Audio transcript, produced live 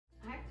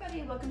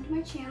everybody, welcome to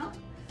my channel.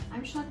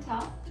 I'm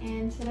Chantal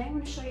and today I'm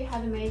going to show you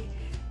how to make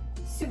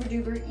super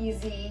duper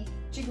easy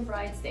chicken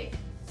fried steak.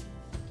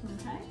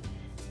 Okay,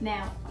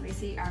 now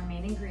obviously our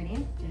main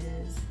ingredient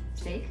is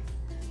steak,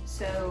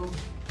 so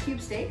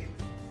cube steak,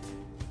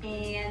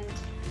 and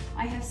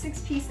I have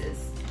 6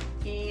 pieces,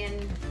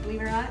 and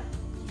believe it or not,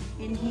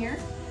 in here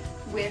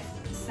with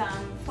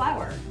some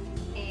flour,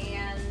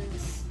 and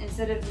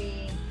instead of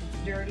me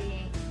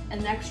dirtying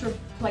an extra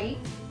plate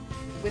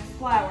with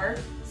flour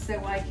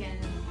so I can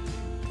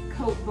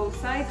coat both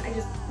sides, I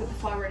just put the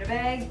flour in a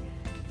bag,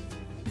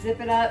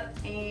 zip it up,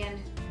 and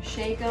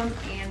shake them,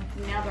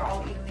 and now they're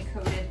all evenly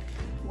coated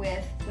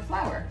with the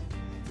flour.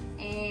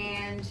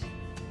 And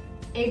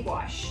egg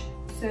wash.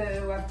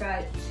 So I've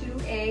got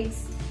 2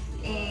 eggs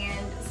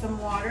and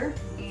some water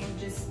and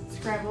just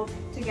scrambled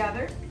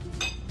together.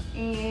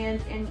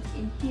 And in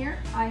here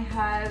I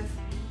have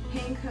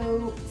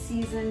Panko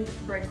seasoned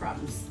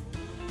breadcrumbs.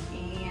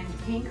 And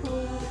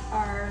Panko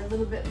are a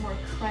little bit more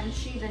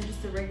crunchy than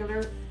just the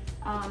regular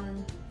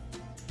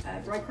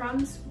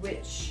breadcrumbs,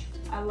 which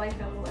I like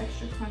that little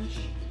extra crunch.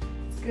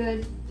 It's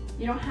good.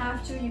 You don't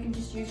have to, you can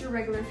just use your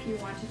regular if you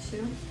wanted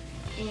to.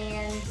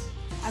 And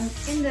I'm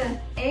in the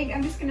egg,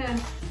 I'm just gonna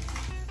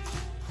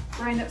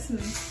grind up some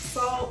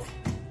salt,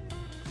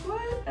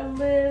 put a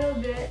little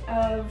bit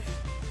of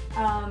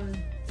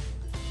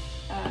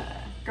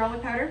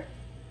garlic powder,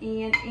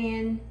 and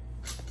in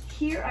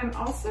here I'm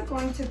also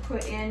going to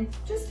put in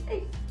just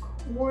a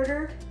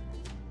 1/4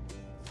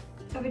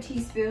 of a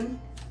teaspoon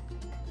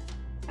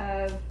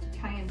of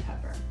cayenne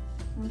pepper.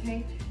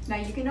 Okay, now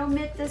you can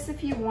omit this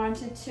if you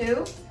wanted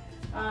to,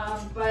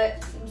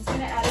 but I'm just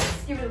gonna add it,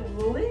 just give it a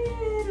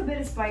little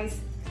bit of spice,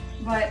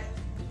 but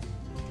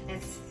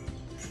it's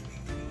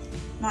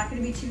not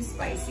gonna be too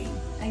spicy.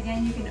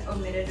 Again, you can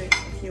omit it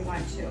if you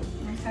want to,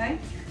 okay?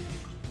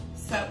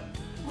 So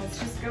let's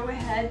just go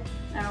ahead.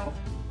 Now,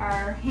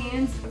 our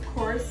hands, of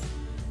course,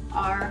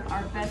 are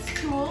our best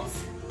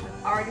tools.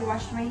 I've already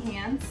washed my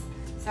hands,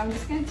 so I'm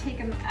just gonna take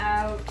them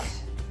out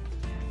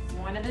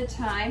one at a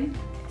time,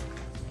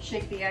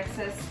 shake the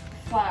excess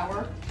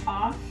flour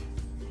off.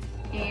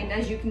 And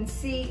as you can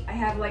see, I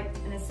have like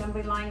an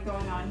assembly line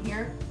going on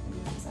here.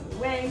 Move this out of the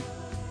way.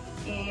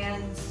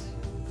 And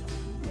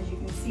as you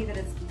can see that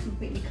it's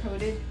completely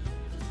coated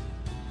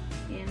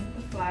in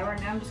the flour.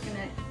 Now I'm just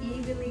gonna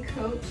evenly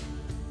coat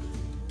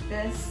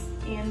this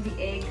in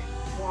the egg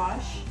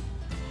wash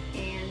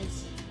and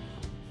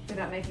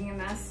without making a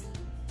mess.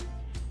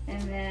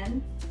 And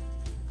then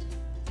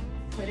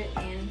put it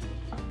in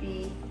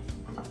the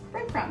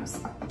breadcrumbs,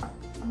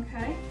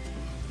 okay?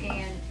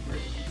 And we're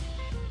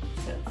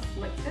gonna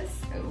flip this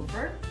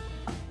over,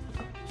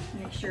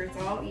 make sure it's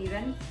all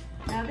even.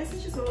 Now this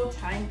is just a little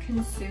time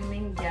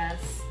consuming,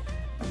 yes,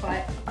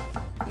 but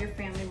your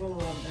family will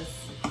love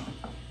this.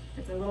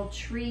 It's a little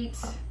treat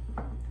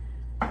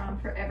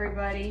for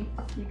everybody.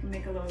 You can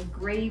make a little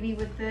gravy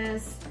with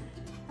this.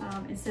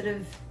 Instead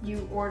of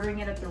you ordering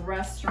it at the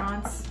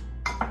restaurants,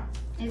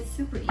 it's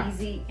super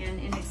easy and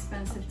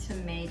inexpensive to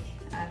make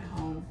at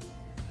home.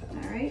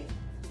 All right,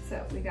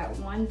 so we got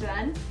one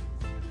done.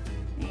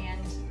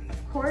 And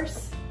of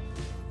course,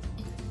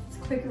 it's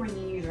quicker when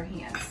you use your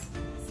hands.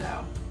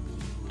 So,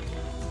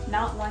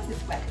 not once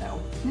it's wet though.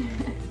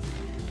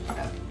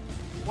 So,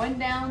 one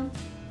down,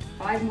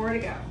 5 more to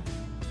go.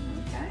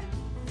 Okay.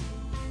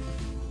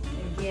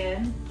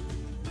 Again,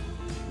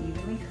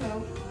 evenly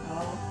coat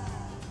all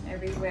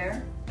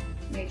everywhere.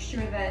 Make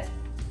sure that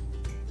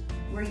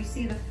where you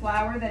see the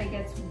flour that it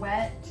gets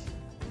wet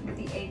with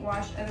the egg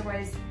wash,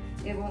 otherwise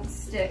it won't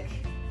stick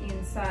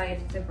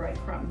inside the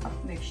breadcrumb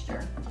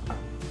mixture.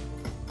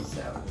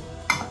 So,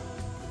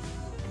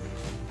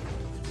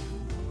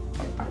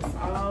 get this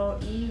all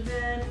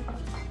even.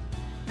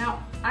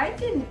 Now, I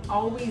didn't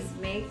always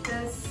make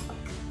this.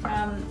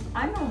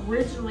 I'm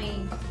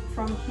originally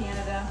from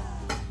Canada,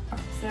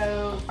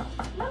 so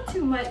not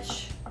too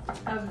much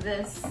of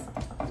this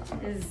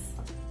is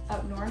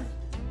up north.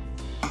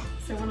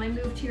 So when I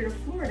moved here to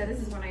Florida, this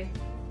is when I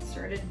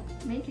started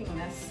making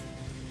this,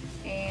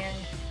 and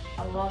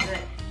I love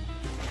it.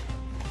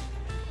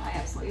 I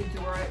absolutely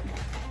adore it.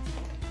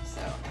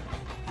 So,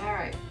 all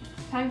right,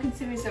 time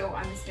consuming, so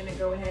I'm just gonna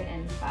go ahead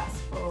and fast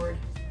forward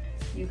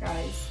you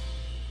guys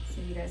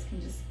so you guys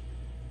can just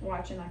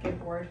watch and not get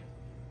bored.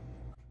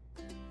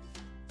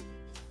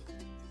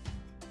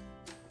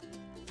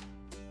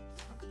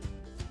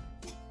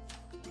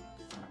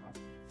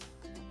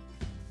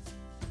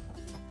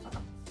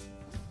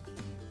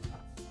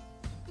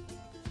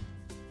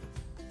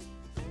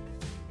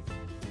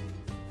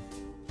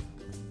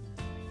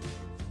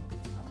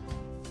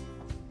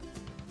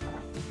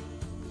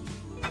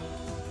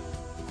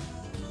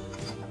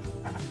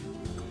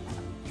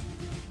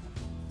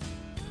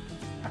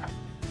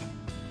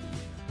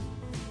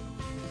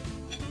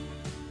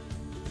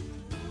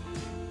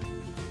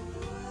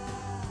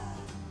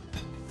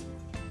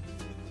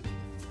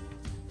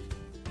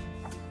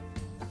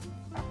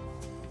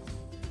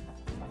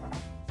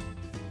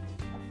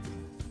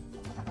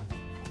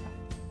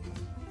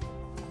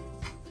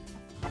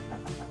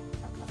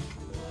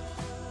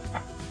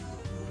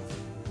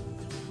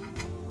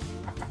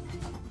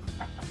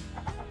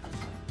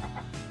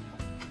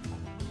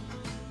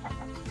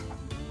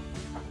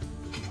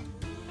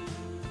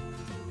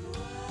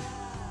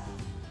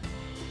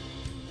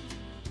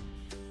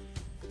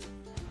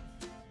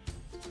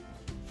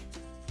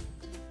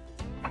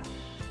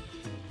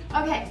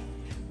 Okay,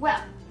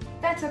 well,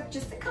 that took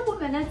just a couple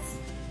minutes.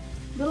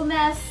 Little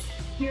mess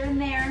here and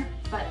there,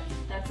 but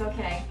that's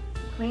okay.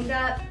 Cleaned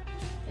up,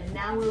 and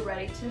now we're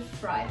ready to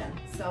fry them.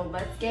 So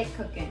let's get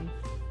cooking.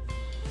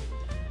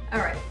 All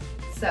right,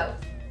 so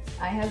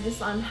I have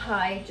this on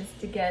high just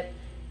to get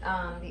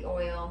the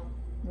oil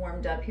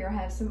warmed up. Here I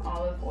have some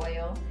olive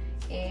oil,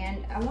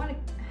 and I want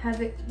to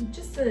have it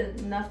just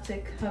enough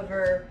to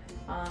cover,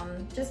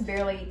 just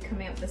barely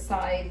coming up the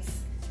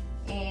sides.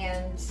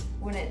 And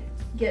when it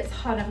gets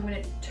hot enough, I'm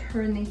going to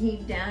turn the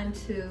heat down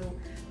to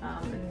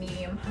a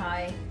medium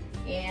high,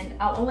 and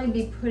I'll only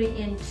be putting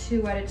in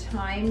 2 at a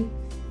time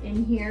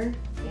in here,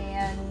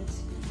 and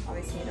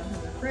obviously I don't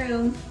have enough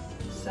room,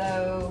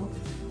 so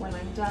when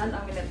I'm done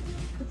I'm going to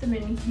put them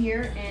in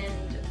here,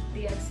 and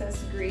the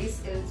excess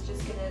grease is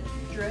just going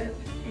to drip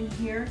in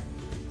here.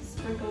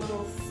 Sprinkle a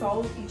little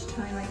salt each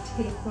time I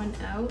take one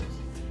out,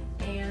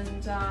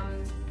 and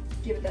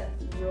give it that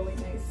really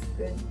nice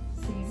good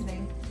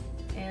seasoning,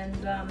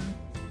 and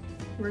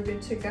we're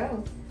good to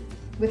go.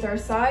 With our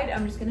side,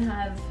 I'm just gonna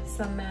have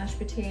some mashed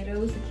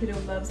potatoes. The kiddo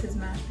loves his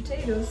mashed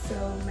potatoes,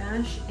 so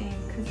mash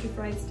and country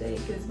fried steak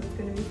is what's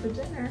gonna be for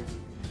dinner.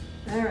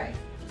 All right,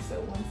 so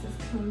once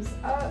this comes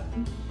up,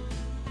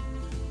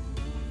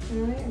 all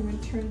right, I'm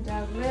gonna turn it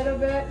down a little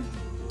bit.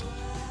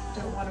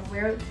 Don't wanna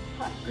wear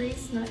hot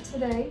grease, not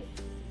today.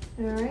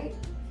 All right,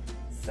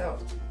 so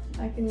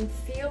I can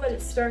feel that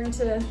it's starting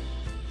to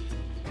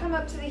come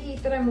up to the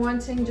heat that I'm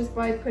wanting just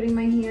by putting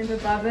my hand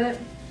above it.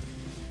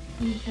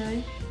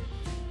 Okay,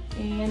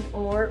 and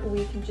or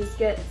we can just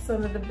get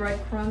some of the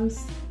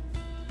breadcrumbs,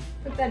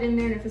 put that in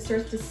there, and if it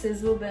starts to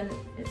sizzle, then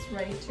it's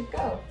ready to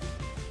go.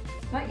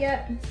 Not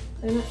yet,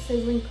 they're not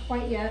sizzling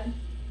quite yet.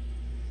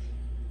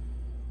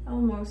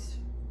 Almost.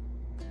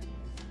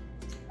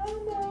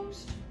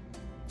 Almost.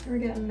 We're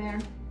getting there.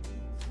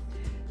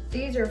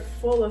 These are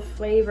full of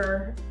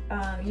flavor.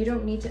 You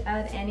don't need to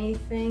add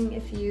anything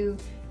if you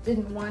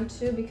didn't want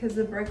to, because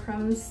the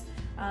breadcrumbs,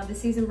 the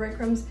seasoned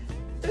breadcrumbs,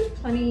 there's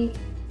plenty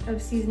of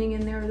seasoning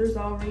in there. There's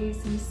already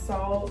some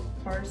salt,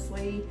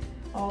 parsley,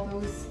 all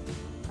those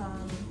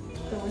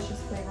delicious,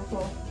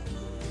 flavorful.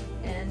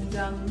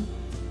 And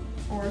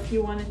or if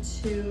you wanted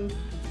to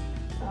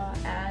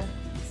add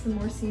some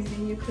more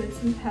seasoning, you could,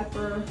 some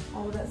pepper,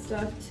 all of that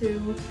stuff,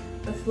 to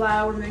the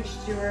flour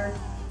mixture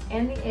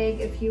and the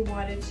egg if you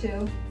wanted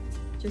to,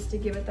 just to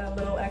give it that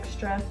little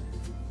extra.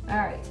 All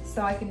right,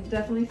 so I can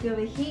definitely feel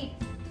the heat.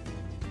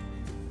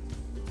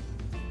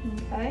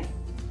 Okay,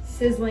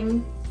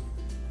 sizzling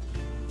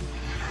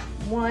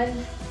one,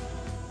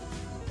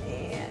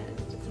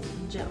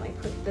 and gently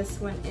put this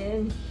one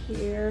in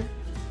here.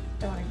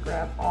 I want to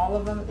grab all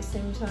of them at the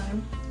same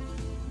time.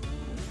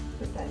 Let's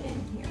put that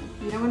in here.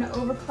 You don't want to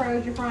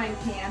overcrowd your frying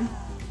pan.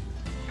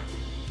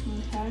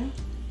 Okay,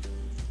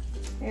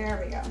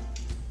 there we go.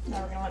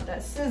 Now we're gonna let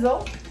that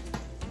sizzle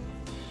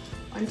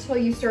until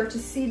you start to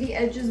see the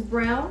edges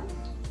brown.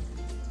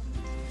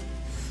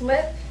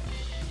 Flip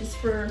just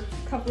for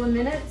a couple of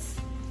minutes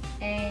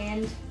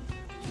and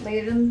lay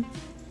them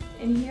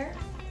in here,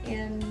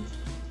 and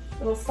a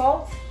little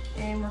salt,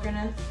 and we're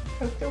gonna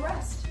cook the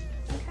rest.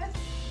 Okay.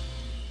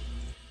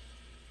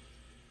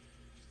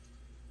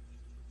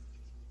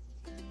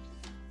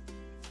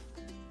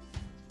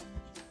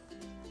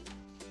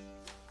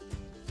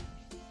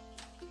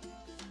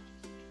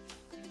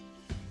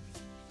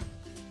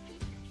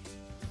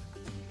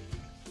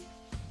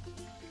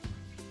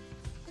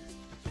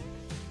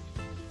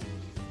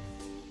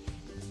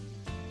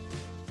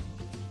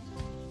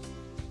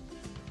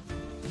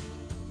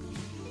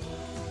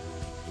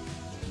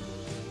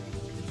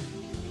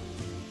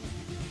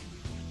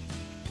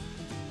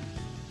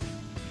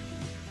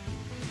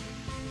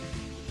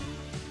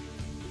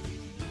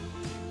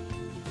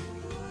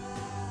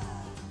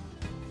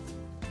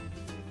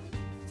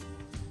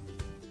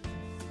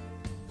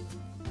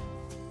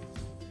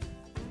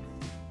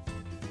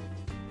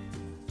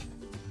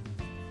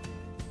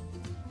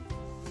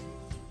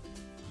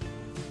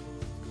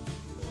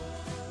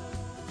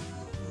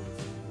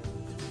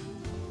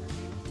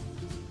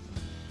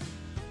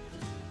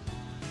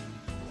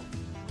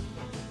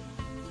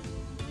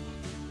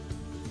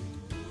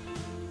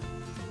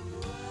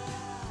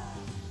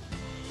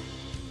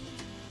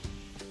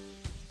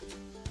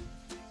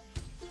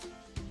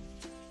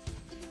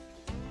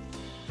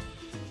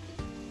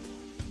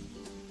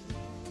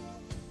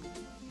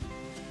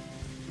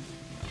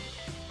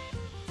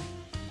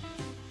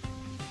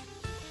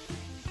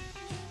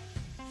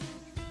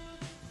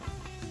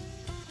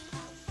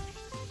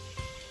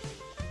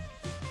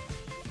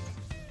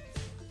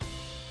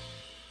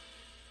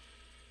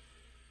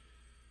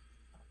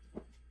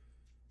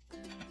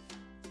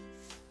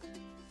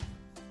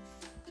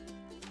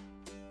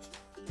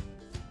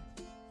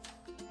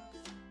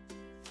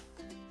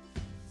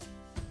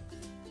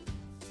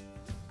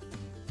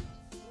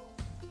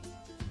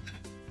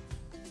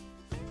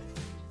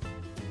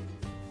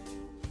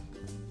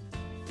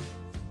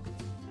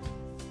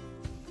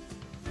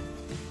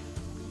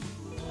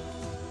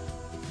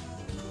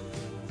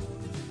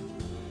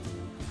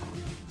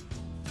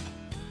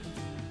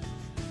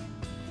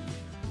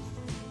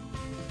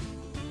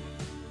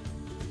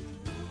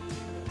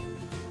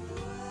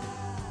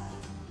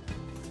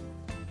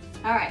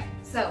 All right,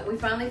 so we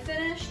finally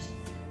finished.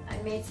 I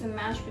made some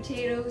mashed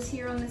potatoes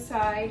here on the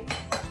side.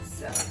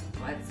 So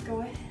let's go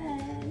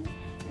ahead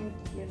and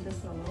give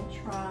this a little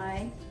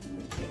try. Let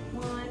me take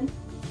one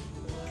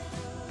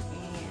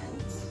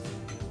and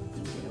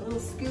take a little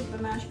scoop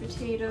of mashed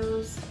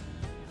potatoes.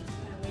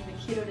 That way the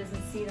kiddo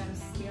doesn't see that I'm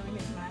stealing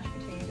his mashed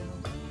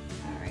potatoes.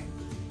 All right,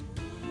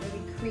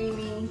 really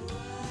creamy.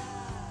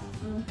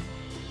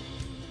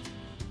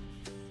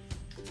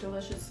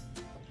 Delicious.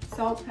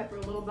 Salt, pepper,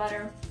 a little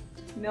butter,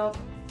 milk.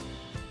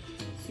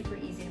 Super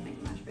easy to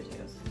make mashed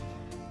potatoes.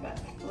 But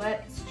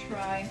let's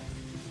try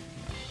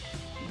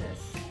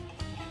this.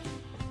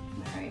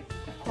 All right,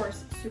 of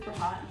course, super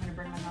hot. I'm gonna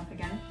burn my mouth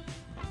again.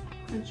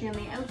 Crunchy on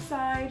the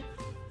outside.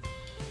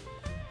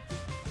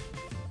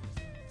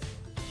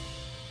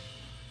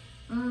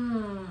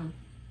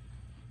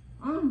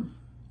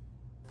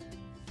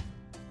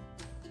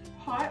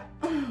 Hot.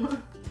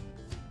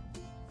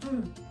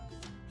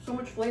 So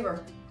much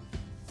flavor.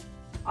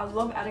 I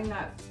love adding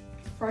that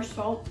fresh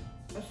salt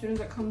as soon as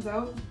it comes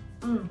out.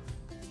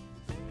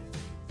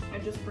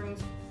 It just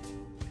brings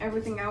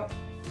everything out,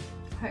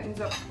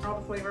 heightens up all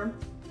the flavor.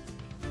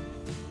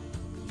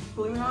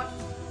 Believe it or not,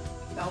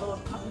 that little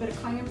bit of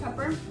cayenne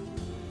pepper,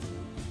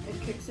 it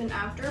kicks in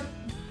after,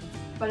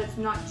 but it's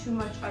not too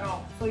much at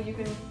all. So you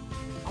can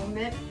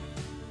omit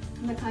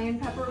the cayenne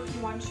pepper if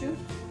you want to,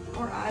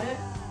 or add it,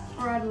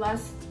 or add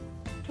less,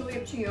 totally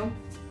up to you.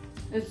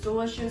 It's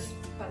delicious,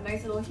 that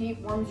nice little heat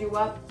warms you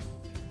up.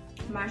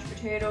 Mashed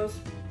potatoes,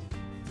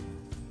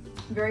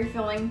 very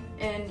filling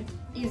and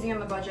easy on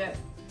the budget.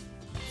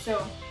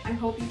 So I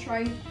hope you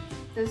try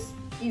this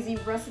easy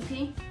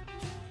recipe.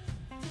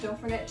 Don't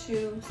forget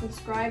to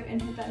subscribe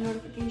and hit that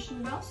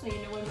notification bell so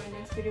you know when my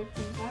next video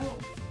comes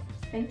out.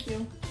 Thank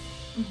you.